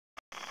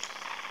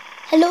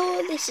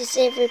Hello, this is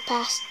Savoury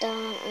Pasta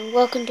and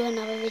welcome to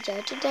another video.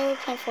 Today we're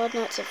playing Five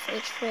Nights at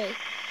Freddy's 3.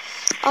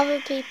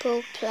 Other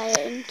people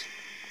playing.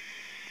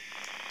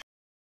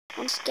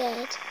 I'm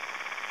scared.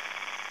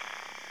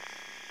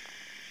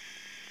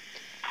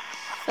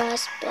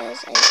 First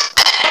bears.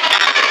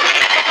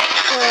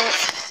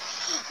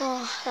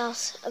 Oh,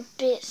 that's a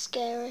bit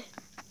scary.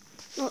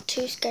 Not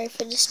too scary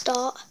for the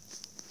start.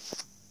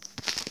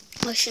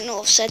 I should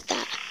not have said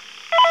that.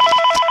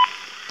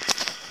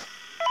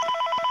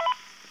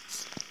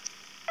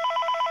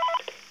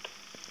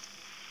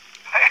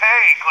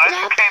 Hey, glad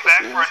you came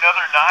back for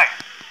another night.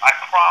 I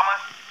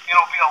promise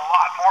it'll be a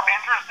lot more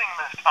interesting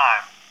this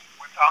time.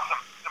 We found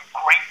some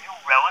great new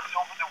relics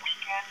over the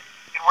weekend,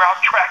 and we're out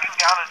tracking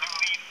down a new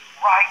lead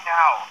right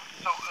now.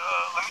 So,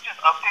 let me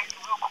just update you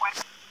real quick,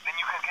 then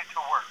you can get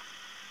to work.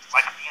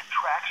 Like, the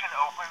attraction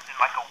opens in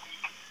like a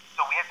week,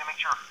 so we have to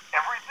make sure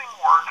everything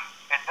works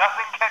and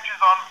nothing catches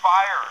on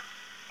fire.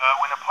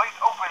 When the place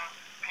opens,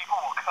 people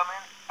will come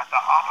in at the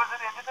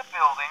opposite end of the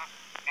building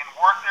and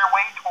work their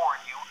way toward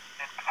you,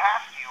 then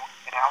past you,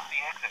 and out the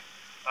exit.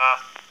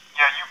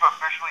 Yeah, you've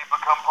officially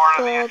become part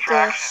of the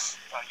attraction.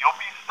 You'll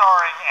be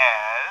starring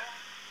as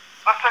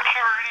the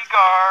security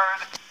guard.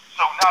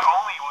 So not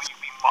only will you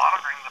be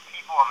monitoring the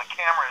people on the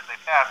camera as they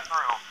pass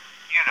through,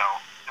 you know,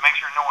 to make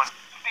sure no one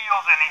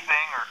steals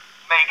anything or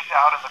makes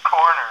out in the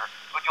corner,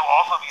 but you'll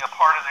also be a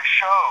part of the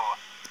show.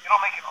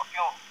 It'll make it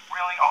feel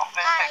really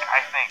authentic,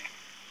 I think.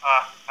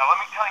 Now let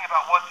me tell you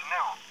about what's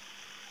new.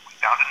 We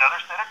found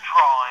another set of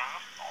drawings,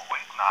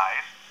 always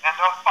nice, and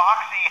a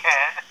foxy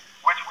head,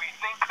 which we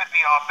think could be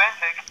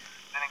authentic.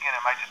 Then again,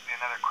 it might just be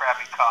another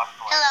crappy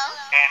cosplay. Hello?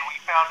 And we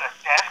found a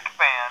desk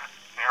fan,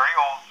 very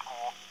old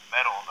school,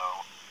 metal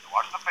though. So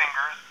watch the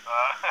fingers.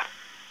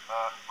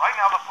 Right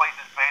now the place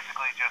is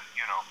basically just,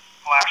 you know,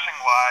 flashing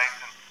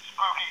lights and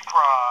spooky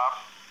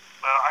props.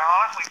 I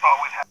honestly thought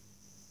we'd have...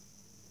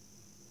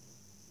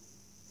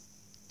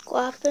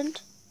 What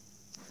happened?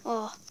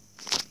 Oh,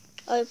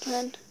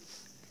 open.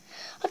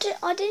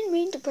 I didn't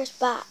mean to press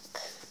back.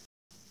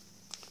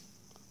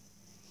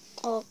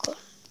 Oh god.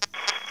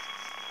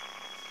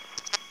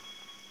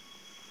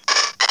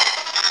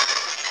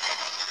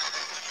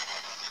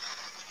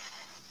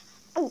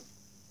 I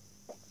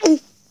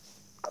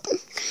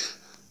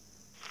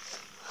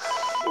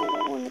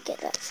don't want to get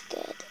that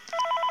scared.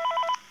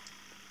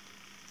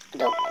 I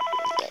don't want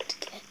to get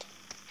scared.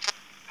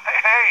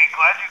 Hey,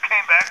 glad you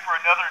came back for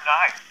another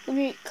night.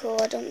 Really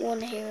cool, I don't want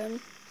to hear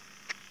him.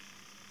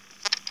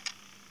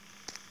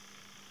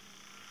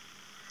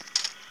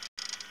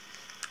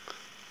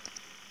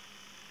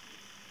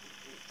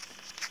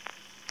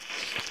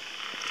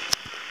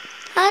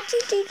 How did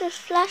you do this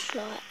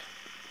flashlight?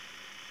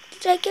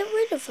 Did I get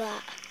rid of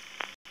that?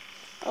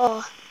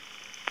 Oh.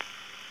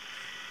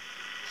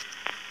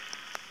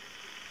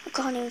 I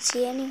can't even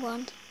see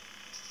anyone.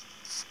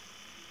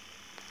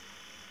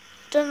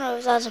 I don't know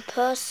if that's a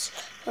person,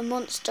 a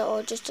monster,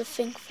 or just a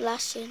thing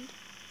flashing.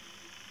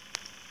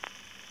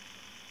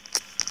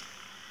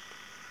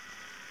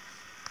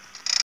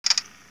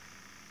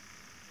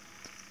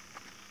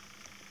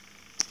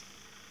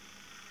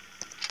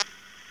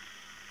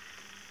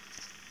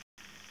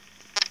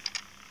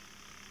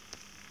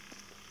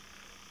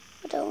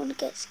 I don't want to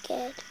get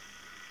scared.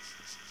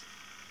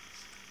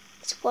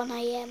 It's 1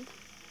 AM.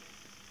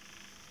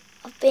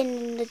 I've been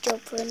in the job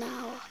for an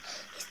hour.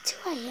 It's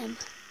 2 AM.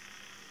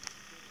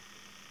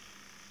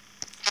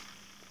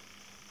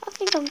 I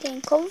think I'm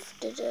getting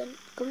confident.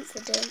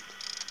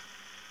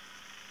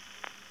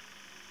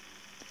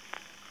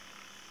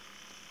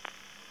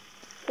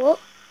 What?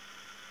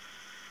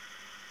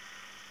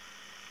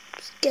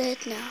 I'm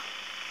scared now.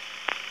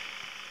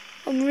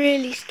 I'm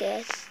really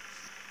scared.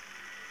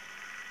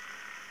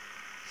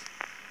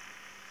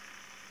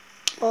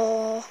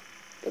 Oh,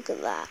 look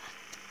at that.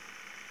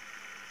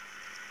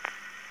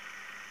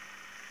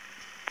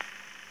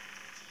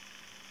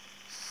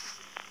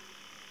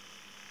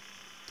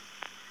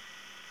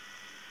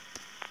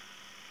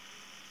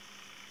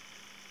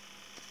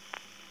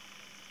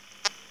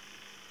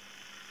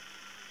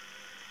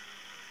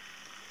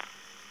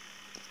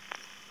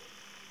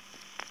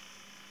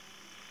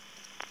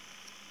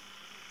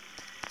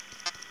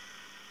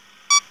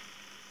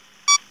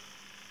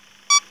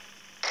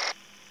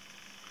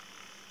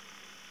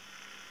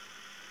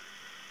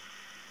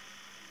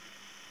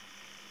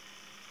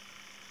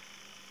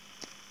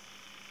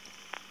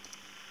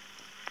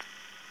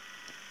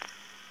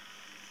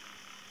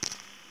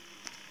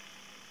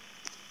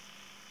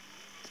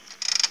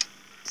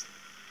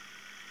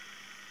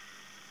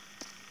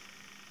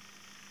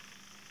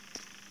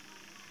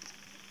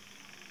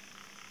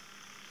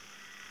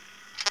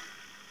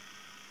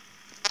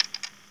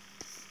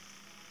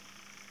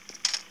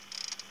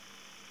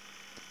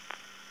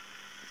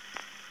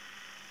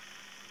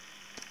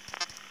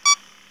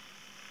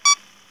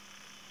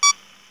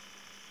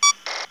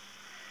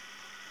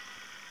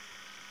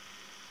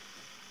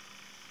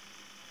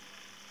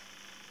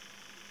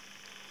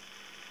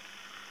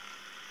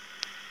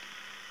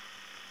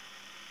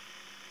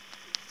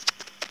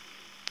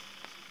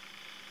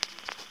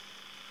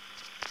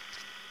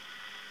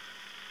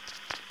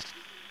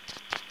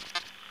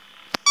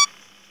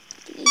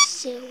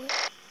 seal it.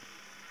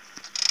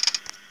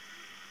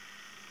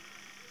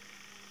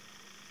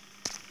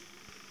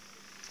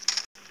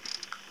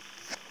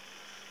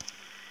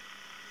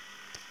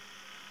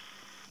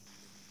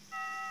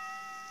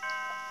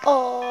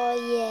 Oh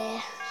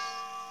yeah.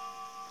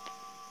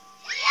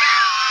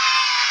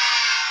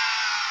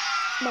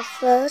 My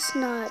first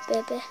night,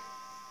 baby.